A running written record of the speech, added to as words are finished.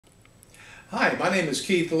Hi, my name is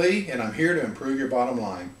Keith Lee, and I'm here to improve your bottom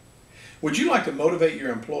line. Would you like to motivate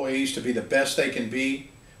your employees to be the best they can be?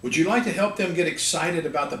 Would you like to help them get excited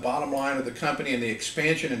about the bottom line of the company and the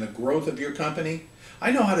expansion and the growth of your company?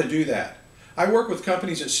 I know how to do that. I work with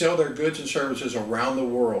companies that sell their goods and services around the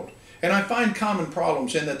world, and I find common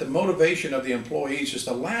problems in that the motivation of the employees is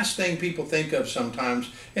the last thing people think of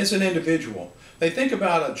sometimes as an individual. They think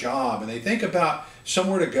about a job and they think about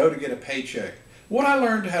somewhere to go to get a paycheck. What I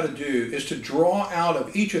learned how to do is to draw out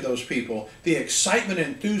of each of those people the excitement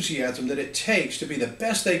and enthusiasm that it takes to be the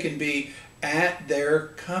best they can be at their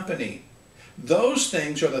company. Those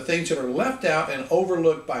things are the things that are left out and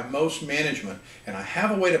overlooked by most management, and I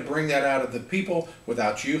have a way to bring that out of the people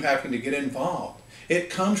without you having to get involved. It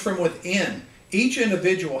comes from within. Each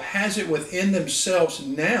individual has it within themselves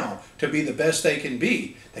now to be the best they can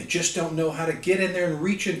be. They just don't know how to get in there and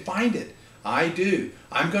reach and find it. I do.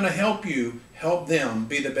 I'm going to help you help them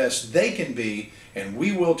be the best they can be, and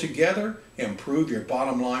we will together improve your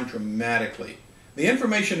bottom line dramatically. The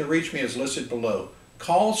information to reach me is listed below.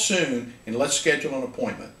 Call soon and let's schedule an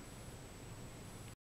appointment.